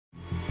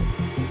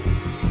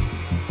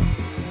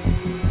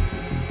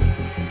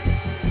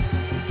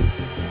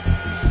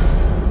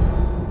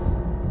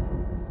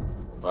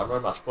1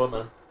 marche pas,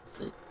 man.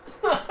 C'est...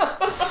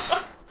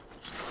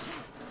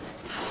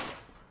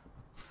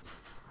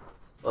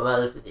 Pas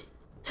mal fini.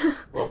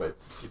 Bon, ben,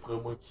 tu skipperas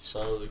moi qui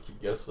change, qui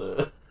gosse,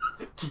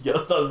 qui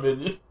gosse dans le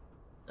menu.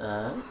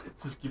 Hein?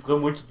 Tu skipperas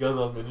moi qui gosse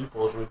dans le menu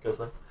pour jouer le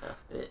cassin.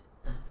 Parfait.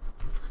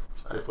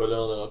 Puis cette fois-là,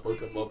 on aura pas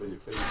comme bon, ben, il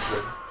fait les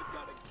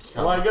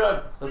Oh my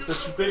god, ça se fait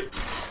shooter.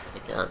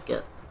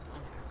 44.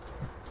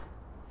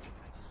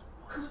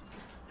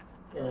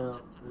 42.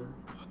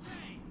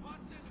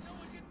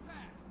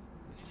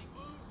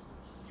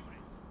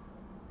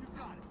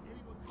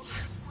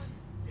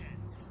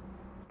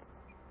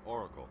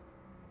 Oracle.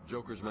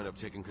 Joker's men have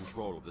taken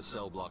control of the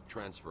cell block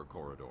transfer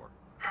corridor.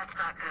 That's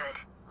not good.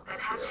 I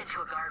patched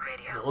into a guard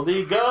radio. On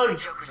des guns!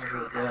 Joker's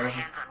crew got their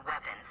hands on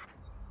weapons.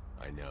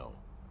 I know.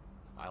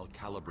 I'll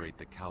calibrate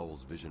the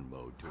Cowl's vision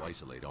mode to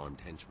isolate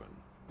armed henchmen.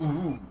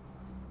 Ouh!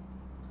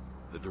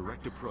 The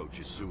direct approach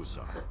is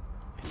suicide.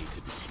 I need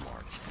to be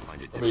smart.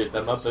 Find it Mais il y a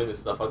tellement plein de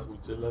petites affaires trop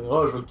utiles là.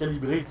 Oh, je vais le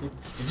calibrer, tu sais.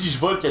 Il dit, je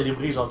vais le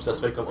calibrer, genre, puis ça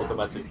se fait comme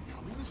automatique.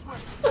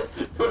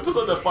 Il n'y a pas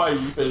besoin de le faire, il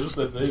fait juste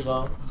le dire,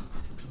 genre.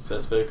 Puis ça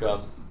se fait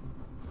comme.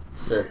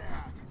 Ça.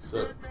 Ça.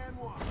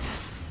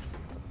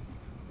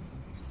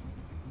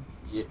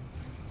 Yeah.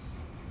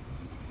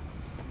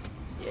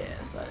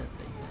 Yeah, ça a été.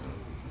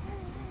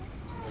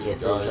 Yeah,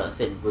 c'est genre,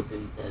 c'est le bout de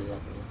l'italien.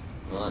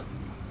 Ouais.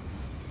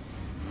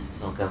 Ils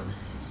sont comme.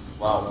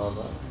 Wow.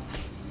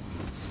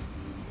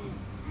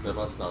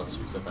 Tellement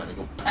silencieux que ça fait un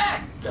gros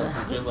PAC! Quand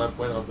c'est 15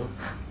 points dans le dos.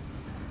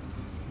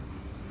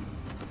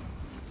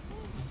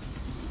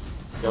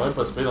 C'est quand même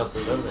pas super dans ce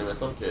jeu, mais il me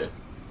semble que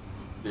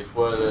des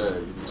fois, là, il y a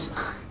des chants.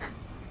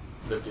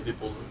 Le pied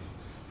déposé.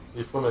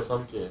 Des fois, il me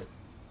semble que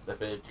ça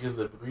fait une crise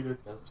de bruit là,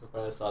 quand tu veux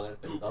faire un silent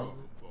takedown.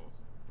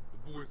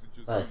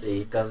 Ouais,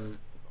 c'est comme.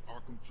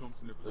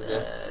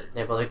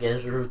 N'importe quel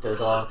jeu où t'as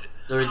genre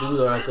deux dos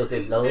d'un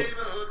côté de l'autre,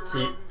 tu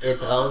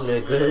étrangles le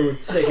gars ou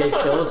tu fais quelque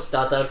chose, pis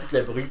t'entends tout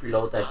le bruit, pis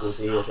l'autre à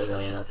côté, j'avais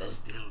rien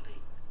entendu.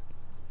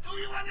 Do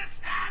you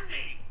understand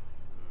me?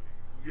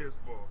 Yes,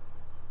 boss.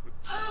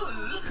 Oh,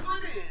 look who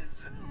it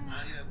is.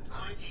 Are your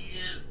pointy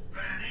ears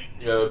burning?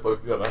 Il l'avait pas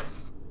vu avant.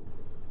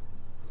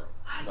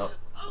 I Non.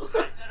 suppose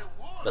I've got a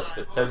war. Parce qu'il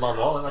fait tellement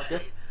noir dans la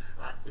pièce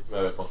et qu'il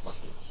m'avait pas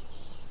remarqué.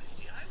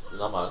 C'est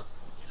normal.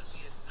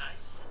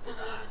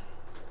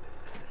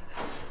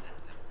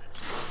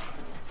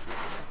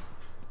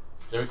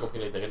 J'ai jamais compris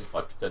l'intérêt de me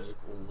faire pitonner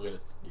pour ouvrir le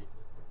petit gate.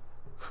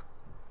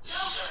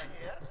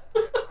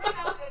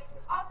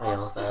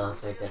 Voyons, ça rend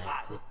ça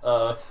interactif.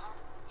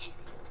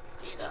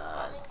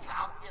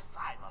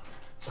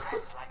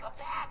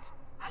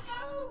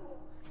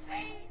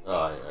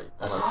 Aïe,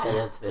 Dans ce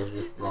cas-là, tu fais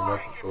juste la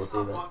mettre du côté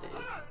parce que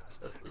c'est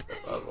pas supposé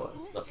pas avoir.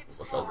 non,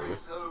 faut pas se faire dire.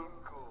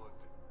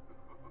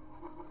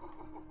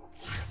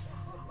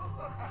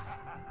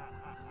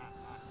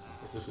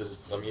 Ça, c'est le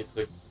premier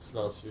truc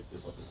silencieux que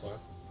t'es censé faire.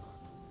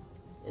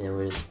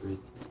 Anyway, tu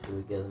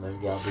peux quasiment le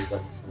garder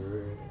comme tu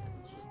veux,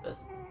 juste parce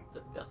que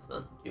t'as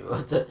personne qui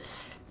va te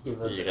Il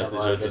reste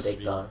avoir déjà un juste lui.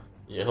 détecteur.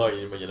 Il y en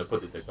a pas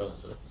de détecteur dans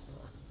ça.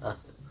 Ah,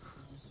 c'est...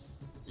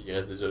 Il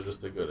reste déjà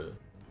juste ce gars-là.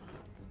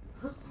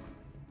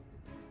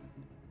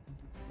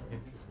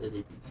 Juste le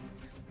début.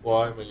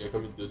 Ouais, mais il y a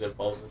comme une deuxième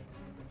phase. Là.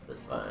 Tu peux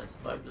te faire un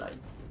spotlight.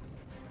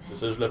 C'est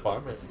ça que je voulais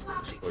faire, mais je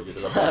sais pas, il y a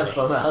déjà Ça a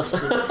pas marché.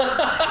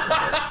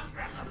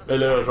 Mais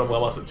là, je vais me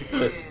ramasser. Tu sais que c'est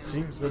la petite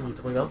team, il est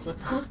trop immense là.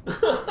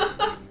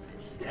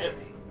 Il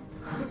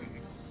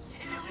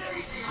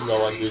va y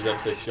avoir une deuxième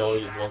section,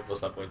 il y a du monde qui va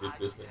se la pointer le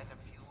plus. Là.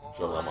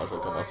 Je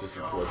vais commencer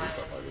sur le toit de cette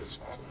affaire-là, je suis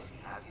sûr.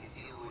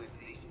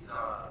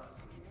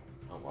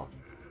 Au revoir.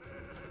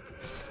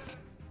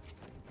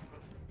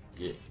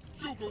 Yeah.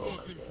 Joker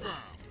lost and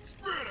found.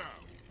 Spread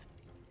out.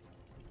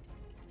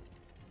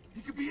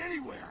 He could be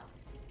anywhere.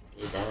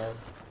 Et damn.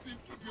 Then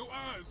keep your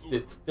eyes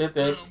open.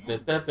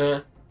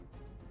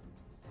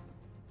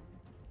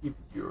 Keep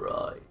your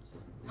eyes.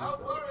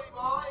 Don't worry,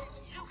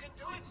 boys. You can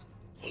do it.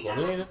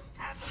 Combien là?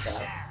 Ça.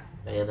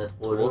 Ben, y'en a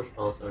trois là, je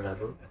pense, un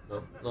là-bas.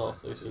 Non? Non,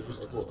 c'est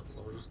juste trois. Ils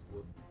sont juste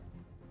trois.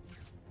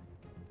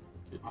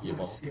 Il est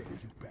mort. Ouais.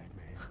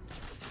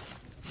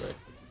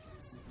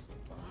 Ils sont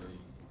pareils.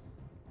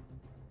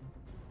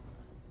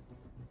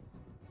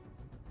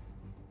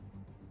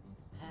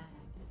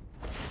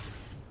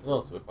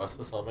 Non, tu veux faire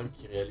ça sans même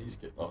qu'ils réalisent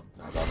que. Oh,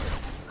 t'as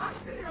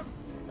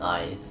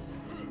Nice.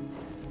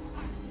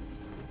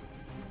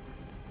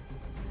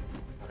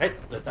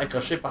 Arrête de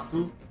t'accrocher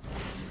partout.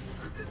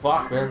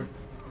 Fuck, man.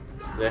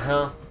 The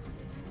hell.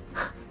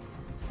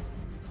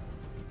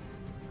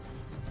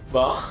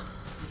 Bon,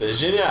 c'était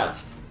génial.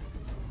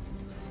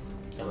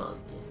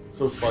 Commence bien.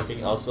 So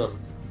fucking awesome.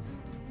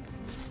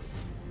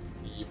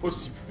 Il est pas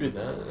si fluide,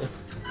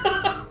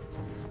 hein.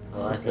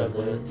 Ouais, ça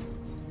donne.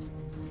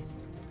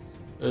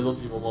 Les autres,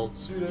 ils vont monter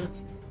dessus, là.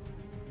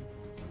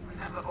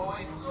 Remember,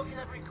 boys, look in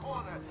every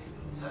corner.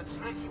 It's a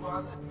tricky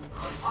one that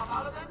could pop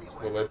out of Ils vont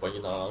anywhere. même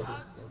pogner dans l'angle.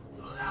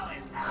 Lois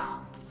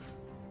now.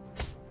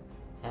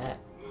 Ah.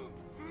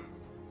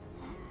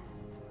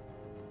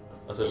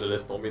 Ah, ça, je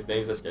laisse tomber dans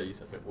les escaliers,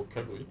 ça fait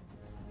aucun bruit.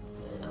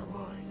 Mais non.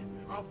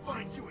 I'll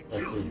find you and Ça,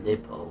 kill c'est le you.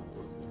 dépôt.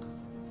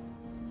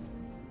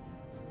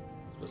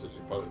 Là,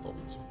 j'ai peur de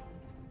tomber dessus. Ça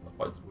va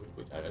faire du bruit,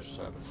 quoi, qu'il arrête juste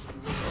un peu.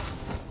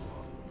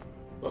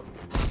 Hop.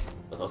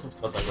 Attention, faut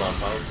que tu fasses un grand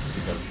pause,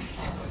 c'est comme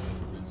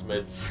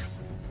l'ultimate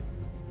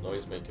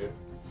noisemaker.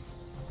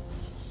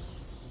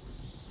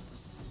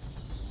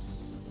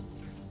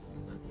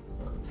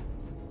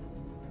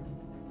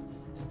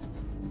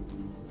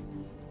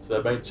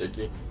 C'est bien de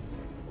checker.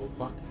 Oh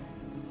fuck.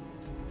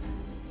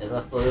 Et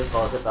là, c'est pas juste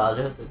passer par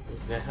là, tout.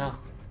 The hell?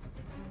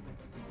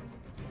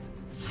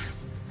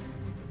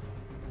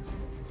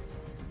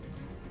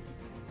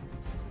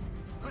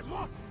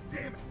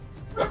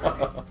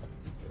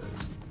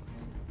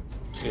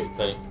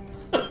 Crétin.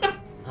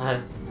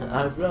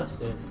 I'm lost.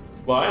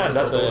 Ouais, à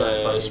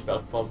date, je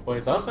performe pas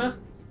intense, hein?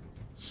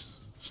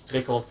 Je suis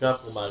très confiant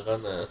pour ma run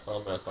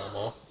sans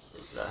mort.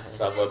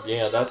 Ça va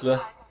bien à date,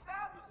 là.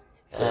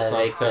 Je sens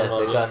Avec, ça tellement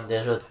fait bien. comme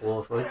déjà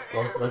 3 fois que tu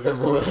penses pas de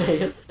mourir.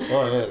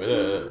 Ouais, mais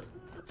là.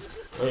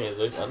 Ça rien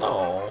dire. Ah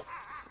non!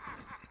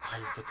 Ah,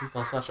 il me fait tout le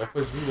temps ça à chaque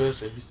fois que je joue, là.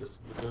 J'ai vu ce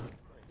style-là.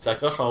 Il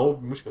s'accroche en haut,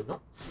 puis moi je suis comme non,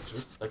 si tu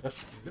veux, tu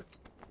t'accroches plus là.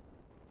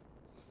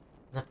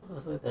 N'a pas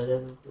besoin d'aller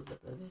de l'autre côté de la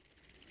planète.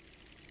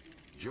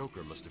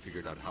 Joker must have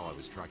figured out how I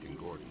was tracking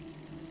Gordon.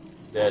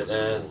 Dead This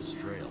end. whole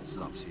trail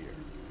stops here.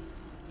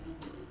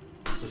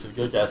 Ça, c'est le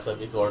gars qui a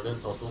assommé Gordon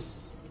tantôt.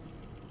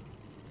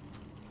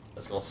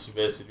 Parce qu'on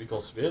suivait, c'est lui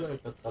qu'on suivait là,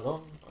 avec notre radar.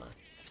 Ouais.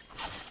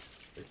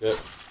 Fait que là,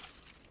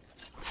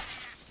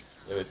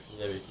 il avait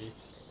fini avec lui.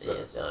 Ça y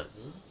a servi.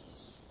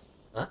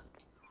 Hein?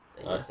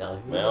 Ça y a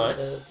servi. Ben ouais.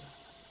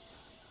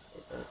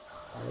 C'est un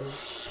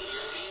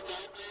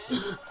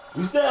traître.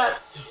 Who's that?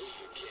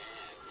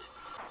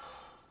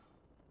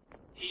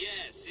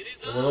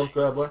 C'est mon nom de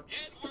quoi à boire?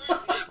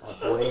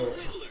 Ah ouais.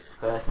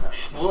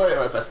 Quoi?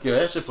 Ouais, parce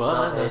que, je sais pas,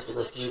 Non, hein. mais c'est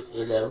parce que tu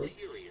es là où?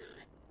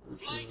 Ou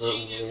tu vas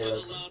ouvrir la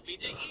vie?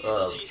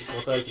 Ah, tu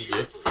commences avec les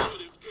gars.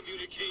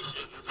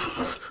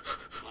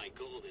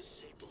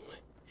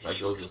 My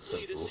goal is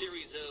simple.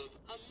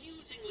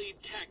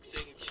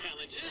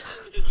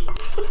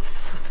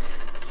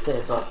 C'est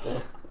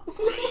important.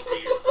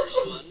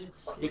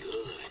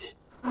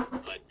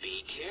 But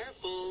be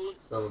careful.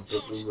 Some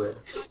people will.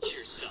 Cut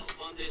yourself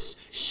on this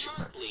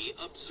sharply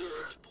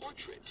observed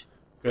portrait.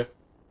 Ok.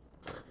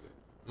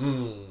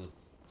 Hmm.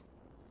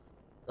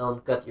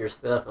 Don't cut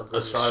yourself on A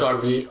the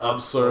sharply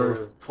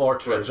observed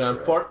portrait. J'ai un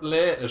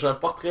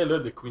portrait là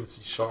de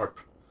Quincy Sharp.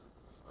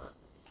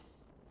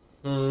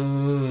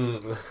 Hmm.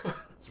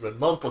 Je me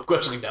demande pourquoi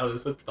je regardais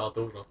ça depuis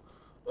tantôt, genre.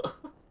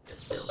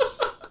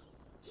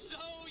 So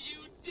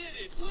you did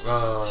it.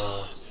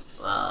 Ah.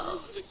 Wow.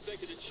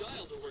 Expected a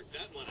child to work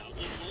that one out.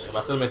 À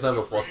partir de maintenant, je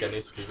vais pouvoir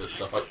scanner toutes les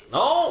petites affaires.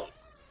 Non!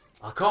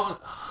 Encore?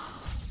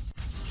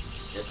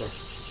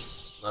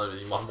 Non,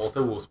 il m'a remonté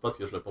au spot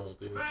que je voulais pas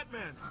monter. Là.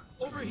 Batman,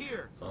 over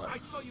here. Ça va. I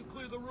saw you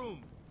clear the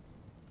room.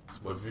 Tu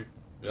m'as vu.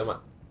 Vraiment.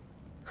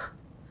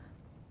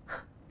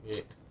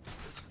 Ok.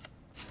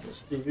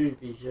 Je t'ai vu et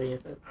puis j'ai rien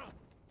fait.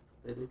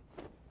 T'aider.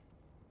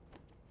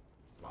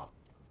 Wow.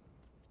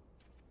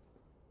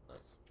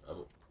 Nice.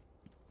 Bravo.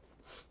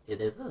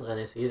 T'étais en train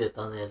d'essayer de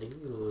t'en aller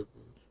ou je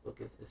sais pas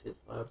qu'est-ce que c'est de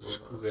faire pour. Je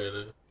courais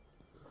là.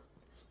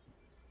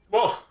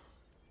 Bon!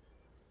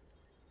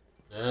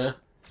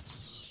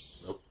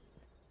 Nope.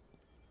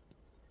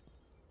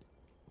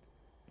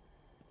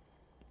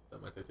 Dans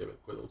ma tête, il y avait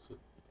quoi d'autre ça?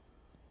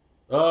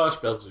 Ah, je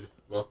suis perdu.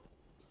 Bon.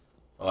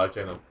 Ça va être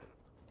un homme.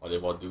 On va aller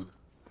voir Dude.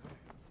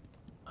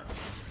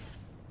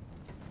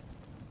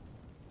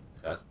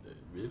 Trace de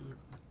l'huile.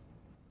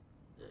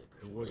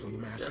 It was a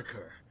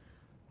massacre.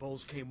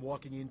 Bulls came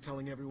walking in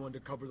telling everyone to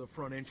cover the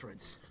front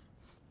entrance.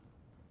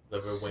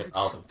 Never Said went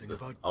out of something the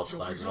about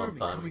outside Joker's one army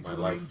time coming in my through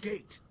the main life.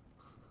 gate.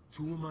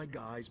 2 of my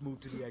guys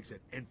moved to the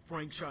exit, and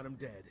Frank shot him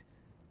dead.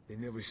 They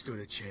never stood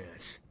a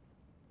chance.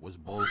 Was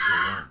Bulge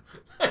alone?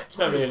 La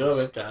caméra,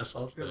 même quand elle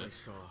change, Then I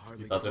saw il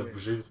Harley est en train de Quinn.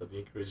 bouger, ça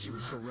devient She crazy.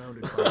 was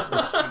surrounded by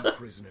 15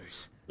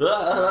 prisoners.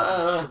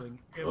 Ah, Killing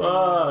everyone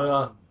in the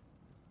room.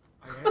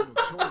 I had no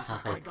choice.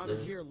 I got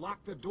in here,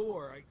 locked the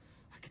door. I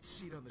could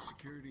see it on the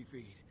security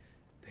feed.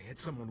 They had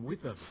someone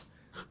with them.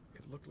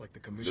 It looked like the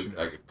commissioner.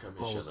 like a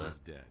Bulge commissioner. is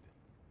dead.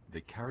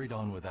 They carried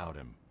on without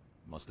him.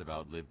 Must have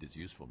outlived his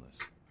usefulness.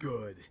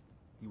 Good.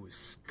 He was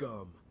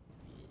scum.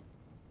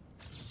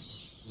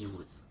 You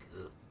was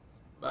good.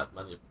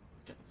 Batman, il a...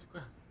 C'est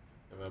quoi?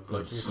 Il avait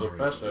bloqué sur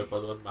Flash, il avait pas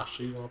le droit de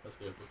marcher, genre, parce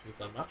qu'il avait pas fini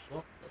sa marche,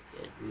 non? Parce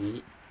que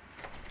lui.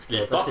 Parce que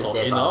les portes sont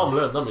énormes,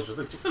 là. Non, mais je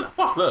veux dire, check ça, la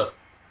porte, là!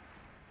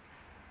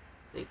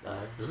 C'est clair.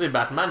 Je sais,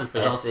 Batman, il fait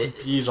Ouais, genre c'est- 6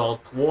 pieds, genre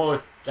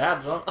 3,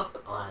 4, genre.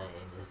 Ouais,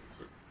 mais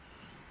c'est.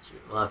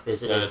 En fait,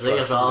 Le j'allais dire,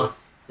 traffic, genre, là.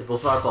 c'est pour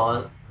faire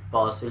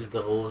passer le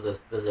gros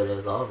espèce de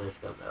lézard, mais je suis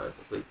comme, ah ouais,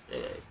 pourquoi il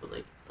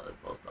faudrait qu'il se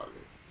passe par là?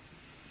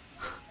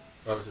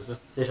 Ouais, mais c'est ça.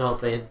 C'est genre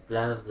plein de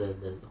places de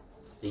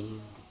Steam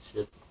et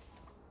shit.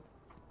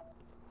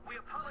 We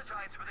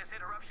apologize for this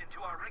interruption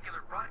to our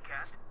regular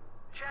broadcast.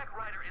 Jack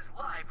Ryder is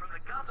live from the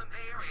Gotham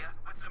Bay area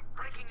with some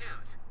breaking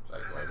news. Jack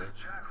This Ryder. is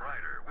Jack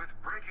Ryder with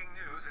breaking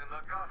news in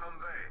the Gotham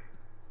Bay.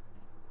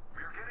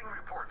 We are getting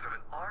reports of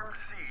an armed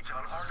siege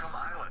on Arkham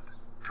Island.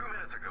 2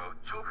 minutes ago,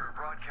 Joker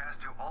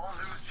broadcast to all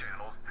news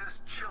channels this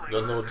chilling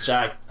Don't know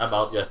jack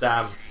about your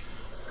time.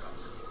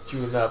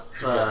 Tune up.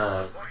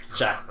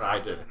 Jack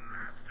Ryder.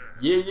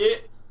 Yeah, yeah.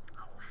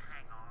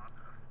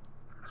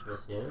 Je me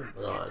souviens même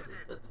pas d'avoir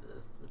fait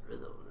ce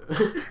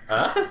riddle-là.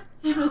 Hein?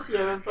 Je me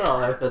souviens même pas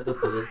d'avoir fait tout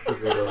ce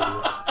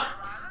riddle-là.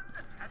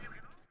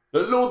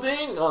 Le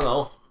loading! Oh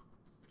non!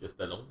 Est-ce que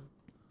c'était long?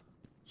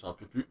 J'en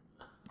peux plus.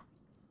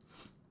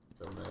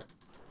 Comme,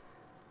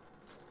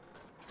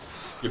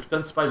 il y a putain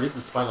de super vite ou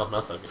super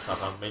lentement, ça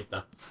prend en même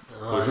temps.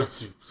 Faut Ouais. juste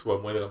que tu sois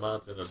moindrement en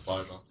train de le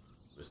faire, genre.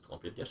 Je me suis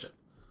trompé de gâchette.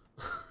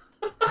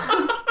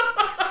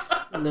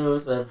 Non,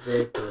 ça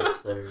fait comme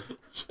ça.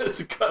 Je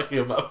suis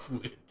carrément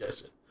fourré de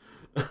gâchette.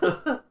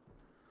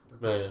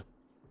 Mais.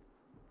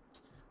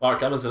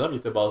 Arkham Asylum, il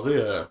était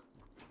basé.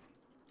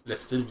 Le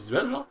style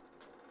visuel, genre.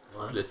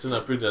 Ouais. Le style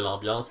un peu de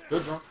l'ambiance, pis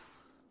tout, genre.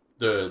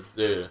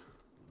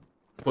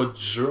 Pas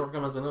du jeu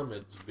Arkham Asylum,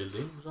 mais du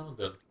building, genre.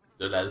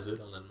 De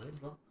l'asile en elle-même,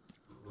 genre.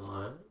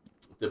 Ouais.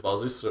 Il était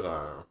basé sur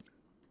un.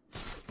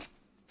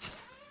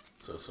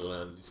 Sur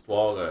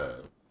l'histoire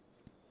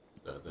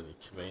d'un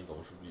écrivain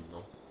dont j'oublie le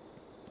nom.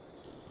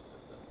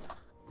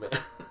 Mais.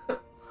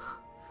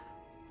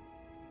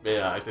 Mais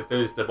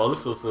c'était basé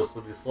sur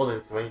l'histoire d'un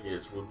écrivain,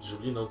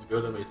 j'oublie le nom du gars,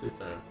 là, mais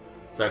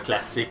c'est un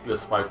classique là,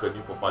 super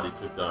connu pour faire des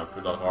trucs un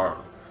peu d'horreur.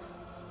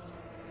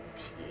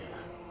 Puis,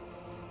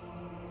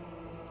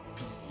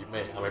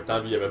 mais en même temps,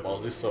 lui, il avait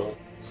basé son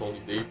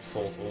idée, puis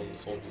son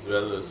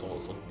visuel, son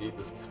idée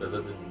de ce qui se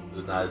faisait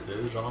d'une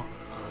asile, genre,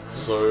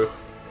 sur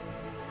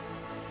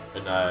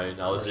une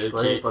asile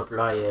qui est.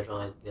 Populaire,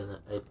 genre,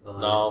 être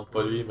Non,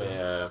 pas lui,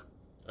 mais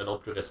un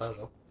autre plus récent,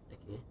 genre.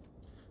 Ok.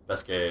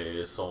 Parce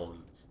que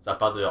ça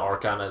parle de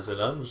Arkham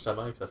Asylum,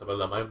 justement, et que ça s'appelle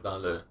le même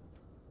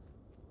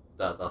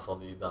dans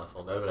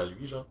son œuvre à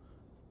lui, genre.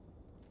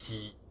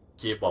 Qui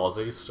est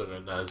basé sur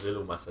un asile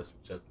au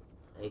Massachusetts.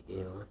 Ok,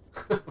 ouais.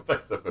 Fait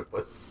que ça fait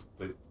pas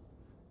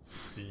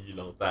si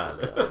longtemps,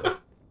 là.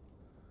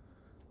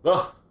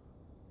 Bon!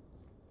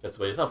 Quand tu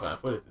voyais ça la première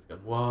fois, t'étais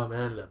comme, wow,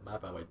 man, la map,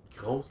 elle va être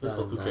grosse, là.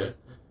 Surtout que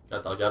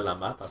quand tu regardes la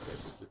map, après,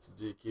 tu te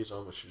dis, ok,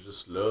 genre, moi, je suis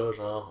juste là,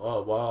 genre,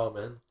 oh, wow,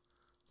 man.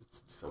 Tu te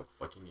dis, ça va être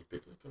fucking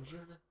épique, là, comme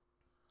jeu, là.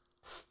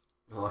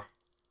 Ouais.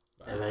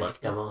 Avant que je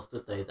commence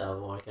tout à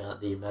avoir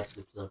des maps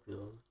de plus en plus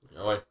gros.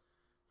 Ah ouais.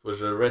 Faut que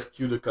je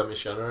rescue le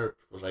commissioner,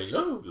 faut que j'aille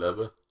là ou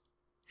là-bas?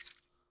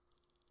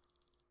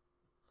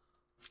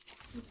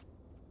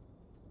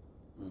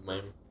 Ou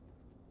même,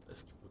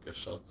 est-ce qu'il faut que je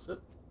sorte d'ici?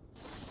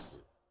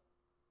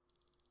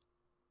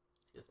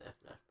 Est-ce que ça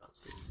flash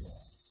partout?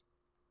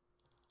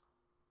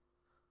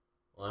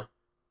 Ouais.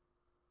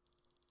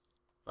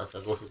 Fait que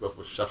en gros, c'est quoi? Faut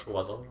que je cherche au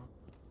hasard, genre?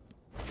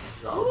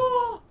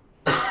 Genre.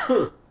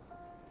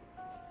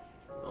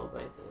 Bon,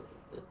 ben,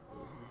 t'as.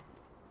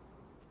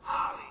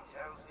 Holly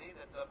tells me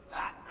that the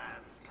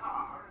Batman's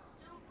car is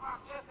still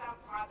parked just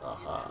outside the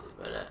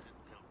Voilà.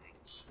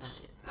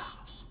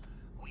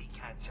 We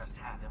can't just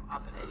have him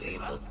up and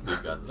leave us.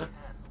 Des guns, là.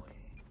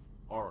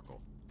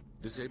 Oracle,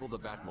 disable the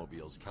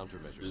Batmobile's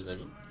countermeasures Des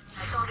amis. system.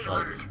 I saw the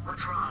alert.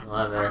 What's wrong?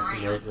 Ouais, ben,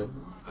 s'imagine.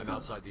 I'm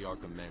outside the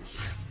Arkham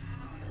mansion.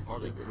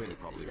 Harley Quinn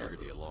probably triggered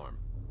the alarm.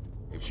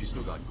 If she's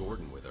still got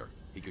Gordon with her,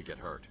 he could get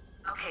hurt.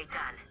 Okay,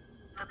 done.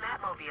 The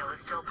Batmobile is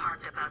still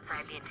parked up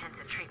outside the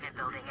intensive treatment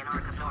building in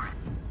Arkham North.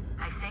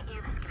 I sent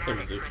you the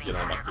schematics for the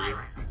entire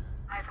island.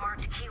 I've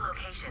marked key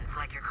locations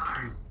like your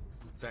car.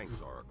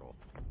 Thanks, Oracle.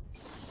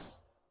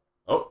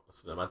 Oh!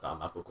 Finalement, t'as la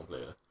map au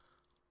complet, là.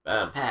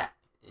 Bam! Pack!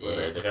 Moi,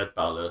 j'allais direct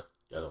par là.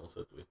 Regardons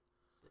ça, toi.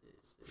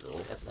 C'est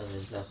peut-être la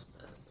même place.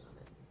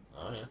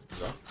 Ah ouais, c'est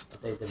bizarre.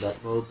 Peut-être le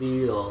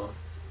Batmobile ou.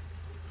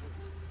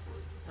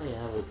 Ah,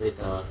 yeah, on peut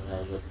être en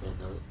rajoute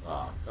un autre.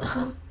 Ah,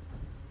 comment?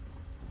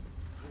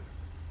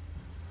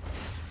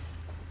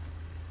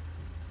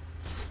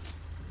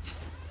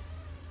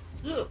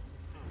 Yeah.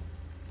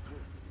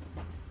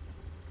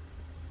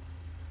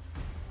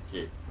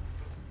 Ok.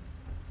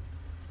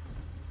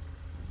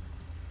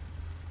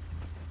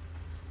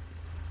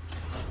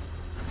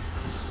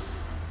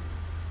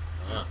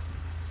 Ah.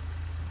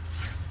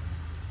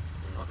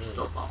 Je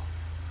dois pas.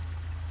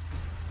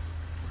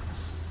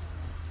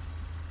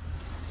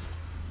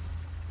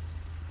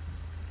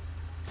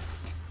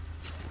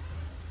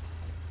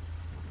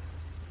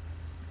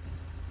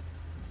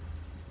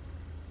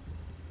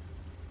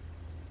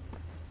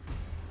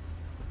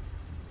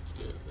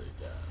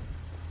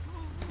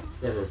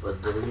 Il n'y avait pas de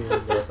bruit,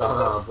 on descend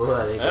en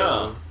bas avec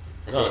Ah,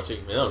 un... non,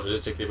 check, mais non,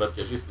 je check les bottes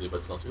que j'ai, c'est des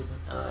bottes silencieuses.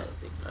 Hein. Ah ouais,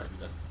 c'est C'est clair.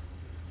 évident.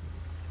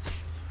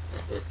 Ça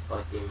fait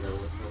fucking low,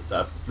 Ça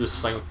a plus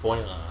 5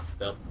 points en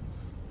stealth.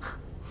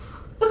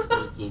 ça.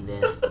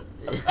 Sneakiness,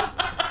 c'est...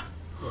 Ah!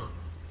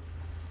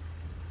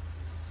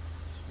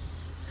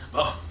 On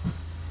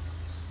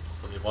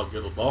va aller voir le gars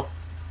de l'autre bord.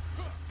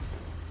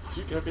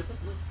 Tu qui a fait ça?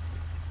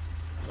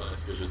 Genre,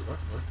 est-ce que j'ai le droit?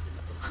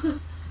 Ouais.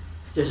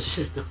 Est-ce que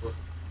j'ai le droit?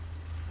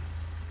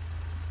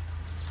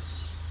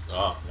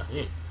 Ah, y'a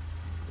rien. I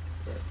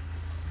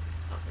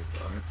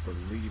can't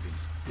believe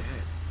he's dead.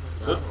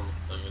 C'est tout?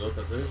 T'as rien d'autre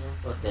à dire, là?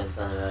 Je pense qu'elle ne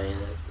t'en rien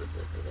à foutre de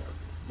ce regarde.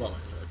 Bon, ben,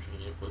 j'aurais pu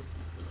rien foutre,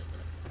 puis c'était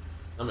maintenant.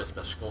 Non, mais c'est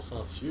parce que je suis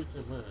consciencieux, tu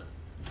sais, moi.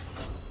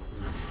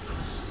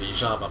 Les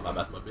gens avant ma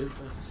Batmobile, tu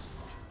sais.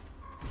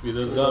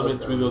 Tweedledum and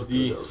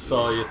Tweedledee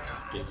saw it.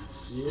 Can you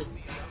see it?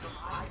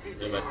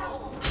 Et ben.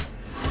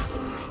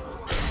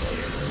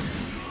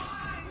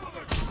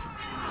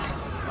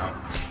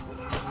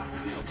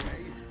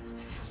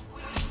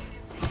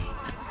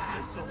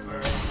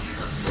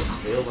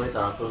 Et au moins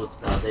tantôt tu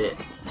perdais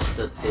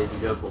toute cette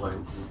vie-là pour un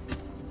coup.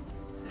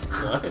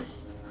 Ouais.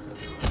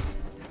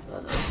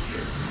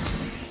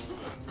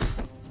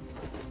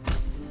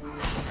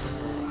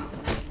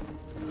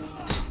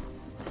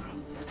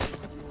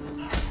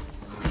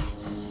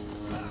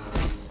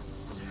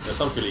 Il me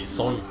semble que les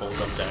sons ils font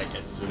comme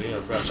caricaturer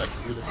un peu à chaque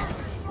coup. Là.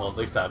 On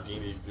dirait que ça vient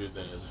des vieux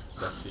de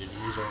la série,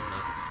 genre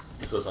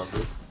des 70.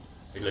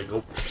 Avec le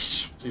gros tu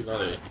sais,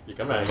 genre il y a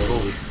comme un gros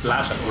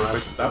flash à chaque fois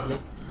que tu tapes là.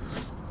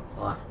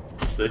 Ouais.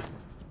 Tu sais.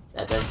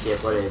 La peine s'il n'y a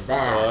pas le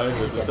bang Ouais, mais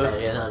qui c'est ça.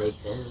 apparaît dans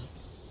l'écran.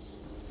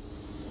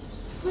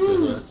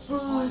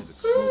 Supply of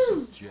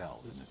explosive gel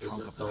in the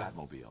trunk of the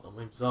Batmobile. C'est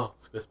même bizarre.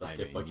 C'est quoi, c'est parce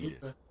qu'elle est poquée,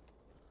 quoi?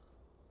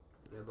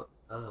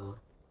 Ah ouais.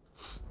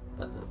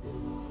 Batmobile.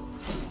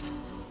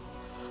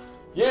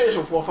 Yeah, je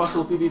vais pouvoir faire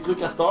sauter des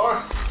trucs à cette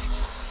heure.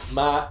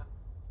 Ma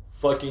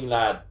fucking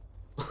lad.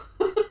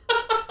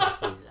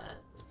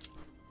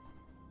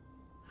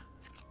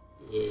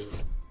 Yeah.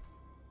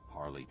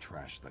 Harley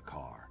trashed the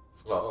car.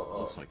 Oh.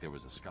 Looks like there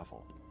was a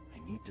scuffle. I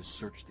need to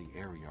search the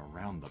area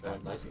around the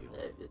Nice.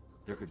 Batmobile.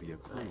 There could be a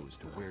clue as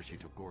to where she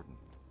took Gordon.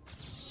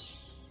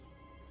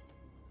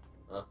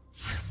 Got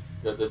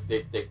the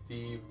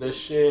detective, the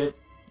shit.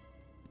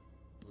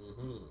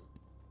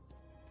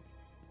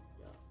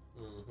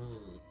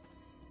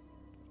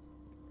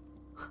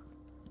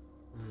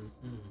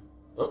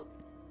 Oh.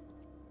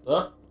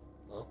 Ça?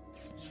 Non.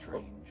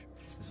 Strange.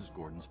 This is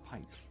Gordon's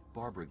pipe.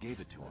 Barbara gave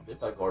it to him. C'est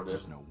pas Gordon.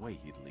 There's no way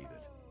he'd leave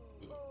it.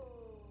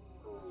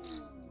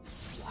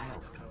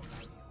 Wild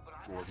country.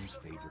 Gordon's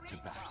favorite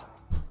tobacco.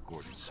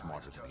 Gordon's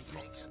smarter than he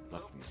looks.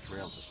 Left me a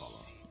trail to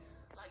follow.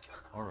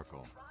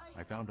 Oracle,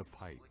 I found a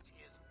pipe.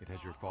 It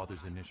has your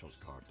father's initials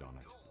carved on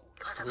it.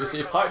 It was We a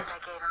see birthday pipe. gift I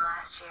gave him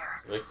last year.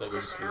 Next time we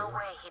There's see no him.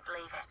 way he'd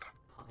leave it.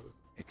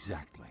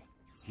 Exactly.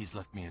 He's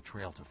left me a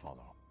trail to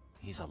follow.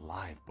 He's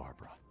alive,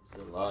 Barbara.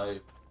 He's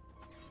alive.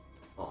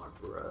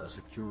 Barbara. The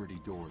security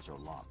doors are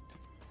locked.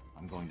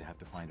 I'm going to have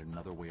to find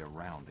another way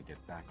around to get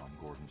back on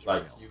Gordon's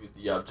Like, trail. use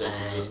the object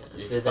and just be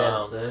C'est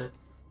found. ça.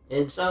 Il y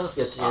a une chance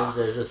que tu viennes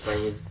de juste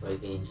pogner du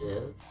fucking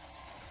gel.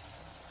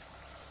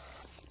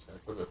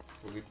 J'arrête pas de me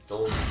fourrer du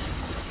ton.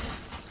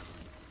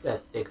 Ça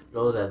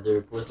t'explose à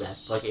 2 pouces de la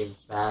fucking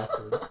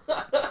face.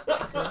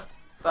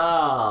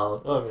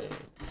 Pow! Oh, mais.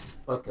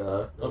 Fuck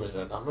off. Non, mais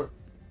j'ai un armure.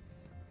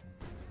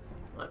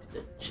 Ouais, pis t'as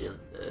le chin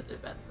de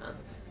Batman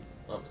aussi.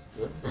 Non, mais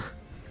c'est ça.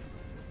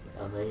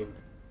 Quand même.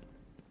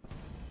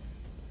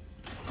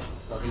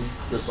 Horrible,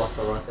 tu peux pas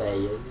recevoir sa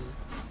gueule.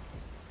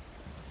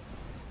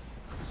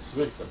 C'est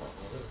vrai que c'est mort,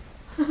 là.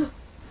 C'est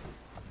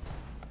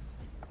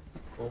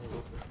con, là.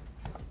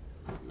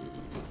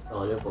 Ils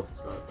sont là pour que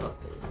tu leur passes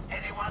la gueule.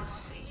 Anyone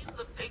seen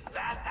the big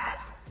bad bat?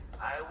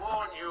 I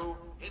warn you,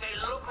 he may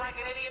look like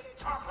an idiot,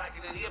 talk like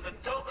an idiot, but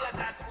don't let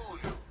that fool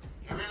you.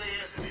 He really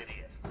is an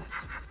idiot.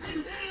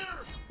 He's here!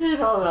 C'est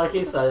genre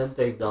marqué Silent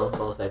Takedown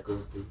passe à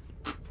côté.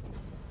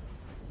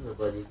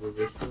 Nobody goes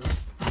this way.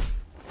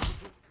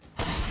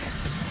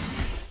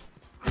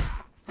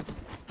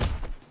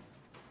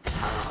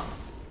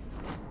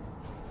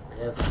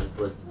 Dans le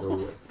bas du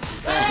dos, c'est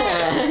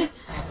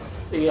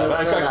T'avais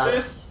un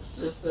coccyx?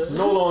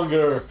 No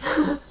longer!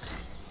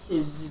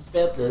 Il dit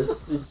pète le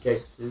style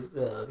coccyx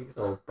avec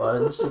son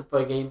punch, il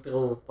pas game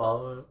trop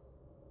fort.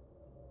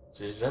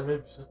 J'ai jamais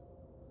vu ça.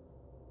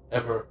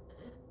 Ever.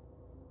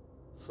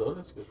 Ça,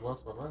 là, ce que je vois en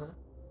ce moment, là.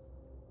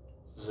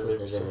 J'ai jamais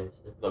vu ça.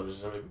 Non, mais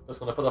j'ai jamais vu. Parce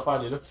qu'on n'a pas d'affaire à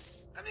aller là.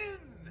 Come in,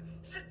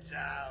 sit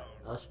down.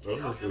 Ah, je sais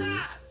pas, moi j'ai vu.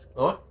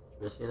 Ah ouais?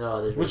 Je me souviens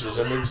d'avoir déjà Moi, j'ai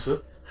jamais vu ça.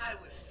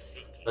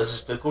 Parce que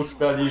j'étais trop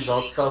occupé à aller,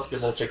 genre, tout temps ce que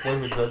mon checkpoint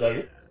me disait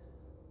d'aller.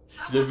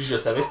 Puis là, vu que je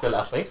savais que c'était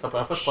la fin, c'est la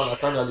première fois que je prends le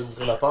temps d'aller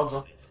ouvrir la porte,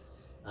 genre.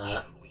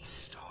 Ah. We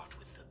start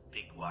with the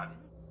big one.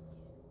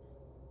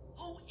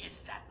 Who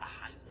is that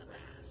behind the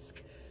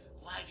mask?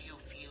 Why do you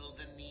feel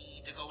the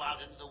need to go out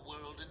into the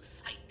world and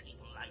fight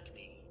people like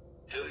me?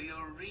 Do you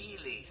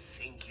really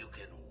think you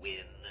can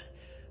win?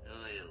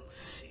 We'll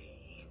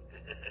see.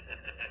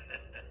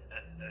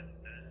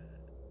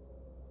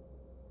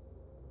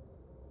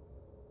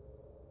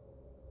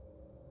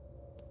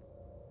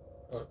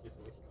 Ah, ok, c'est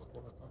moi qui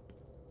contrôle l'instant.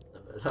 Ça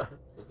m'a l'air.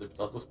 Parce que depuis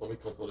tantôt, c'est pas moi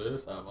qui contrôlais là,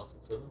 ça a avancé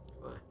de ça, là.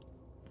 Ouais.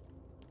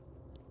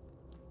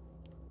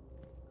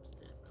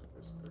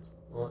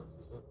 Ouais,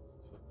 c'est ça.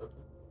 C'est top,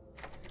 là.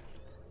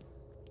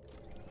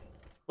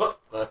 Oh!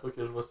 Première fois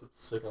que je vois cette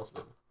petite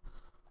séquence-là.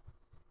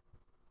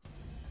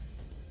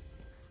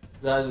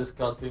 That is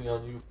counting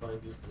on you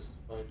finding it this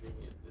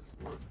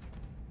word.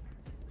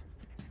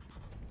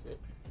 Ok.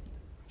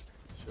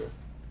 Sure.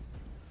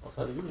 On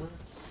s'en est où, hein?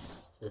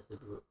 Je sais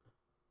pas.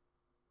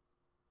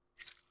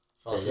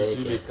 Je pense que c'est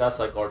sur les traces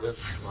à Gordon.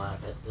 Ouais,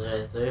 parce que je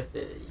veux dire,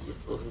 il est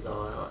supposé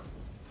d'avoir.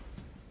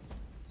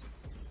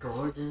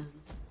 Gordon?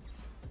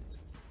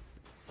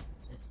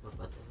 Laisse-moi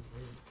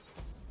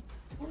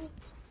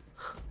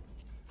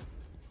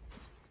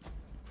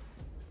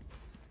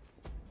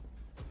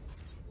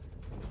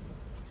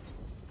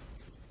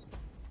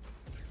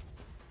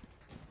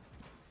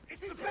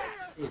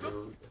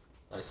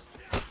Nice.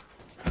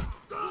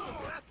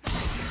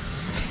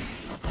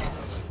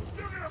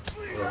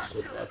 Oh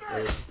shit,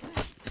 that's it.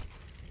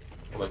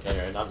 On va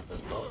carrer un arme,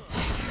 parce que non.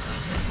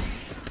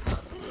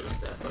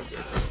 C'est à fuck it.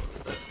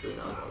 Parce que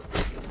non.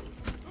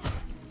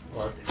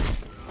 Ouais.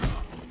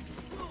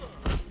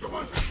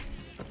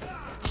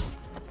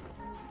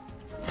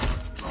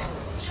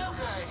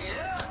 Joker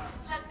here.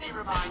 Let me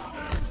remind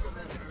you.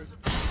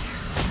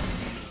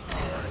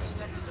 They're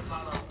expected to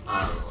follow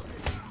us.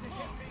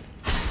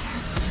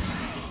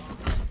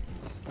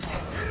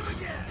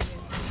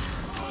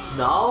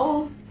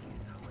 Non!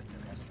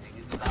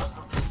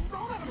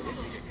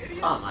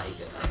 Oh my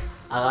god.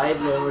 Arrête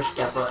là, moi je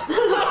capote.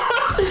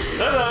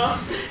 Non!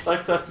 Tant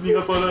que ça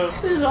finira pas là.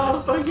 C'est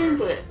genre fucking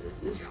prêt.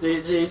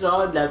 J'ai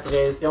genre de la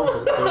pression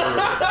pour toi.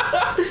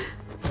 Là.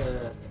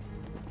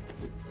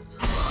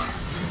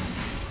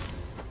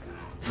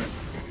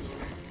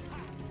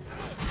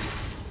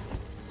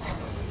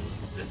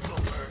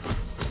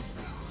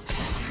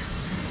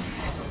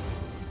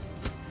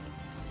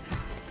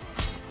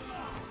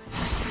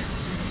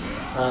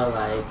 Oh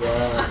my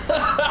god.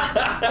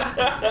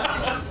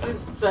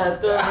 Ça a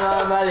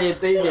tellement mal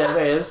été bien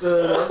après ça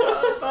là.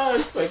 Ah, je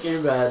suis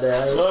fucking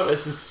badass. Ouais, mais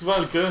c'est souvent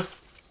le cas.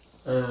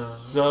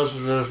 Genre,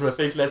 je me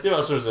fais éclater,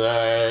 parce que je dis,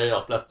 hey,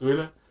 replace-toi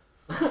là.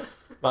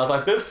 Mais en tant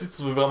que tel, si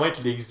tu veux vraiment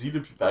être lazy là,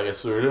 puis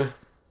paresseux là,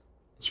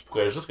 je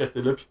pourrais juste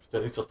rester là, puis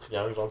tenir sur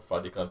triangle, genre, pour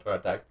faire des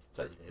counter-attaques, puis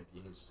ça irait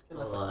bien jusqu'à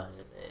la fin. Ouais,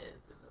 mais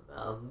c'est de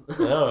la merde.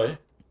 Ah ouais.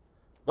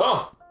 Bon!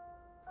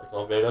 Fait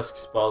qu'on verra ce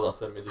qui se passe dans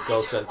ce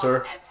Medical Center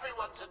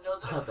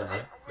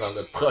dans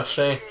le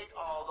prochain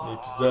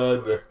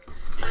épisode.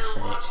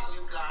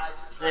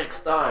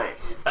 Next time.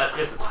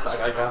 Après cette petite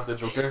paragraphe de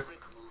Joker.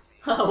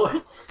 Ah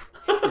ouais?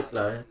 C'est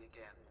clair.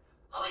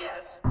 Oh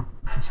yes.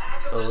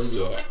 Attack of Oh the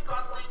yeah. stupid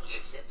bumbling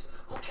idiots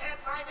who can't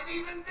find an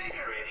even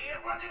bigger idiot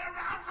running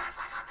around like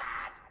a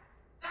man.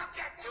 Now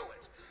get to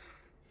it.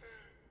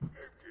 I'm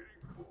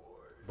getting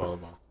bored. Bon,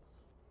 bon.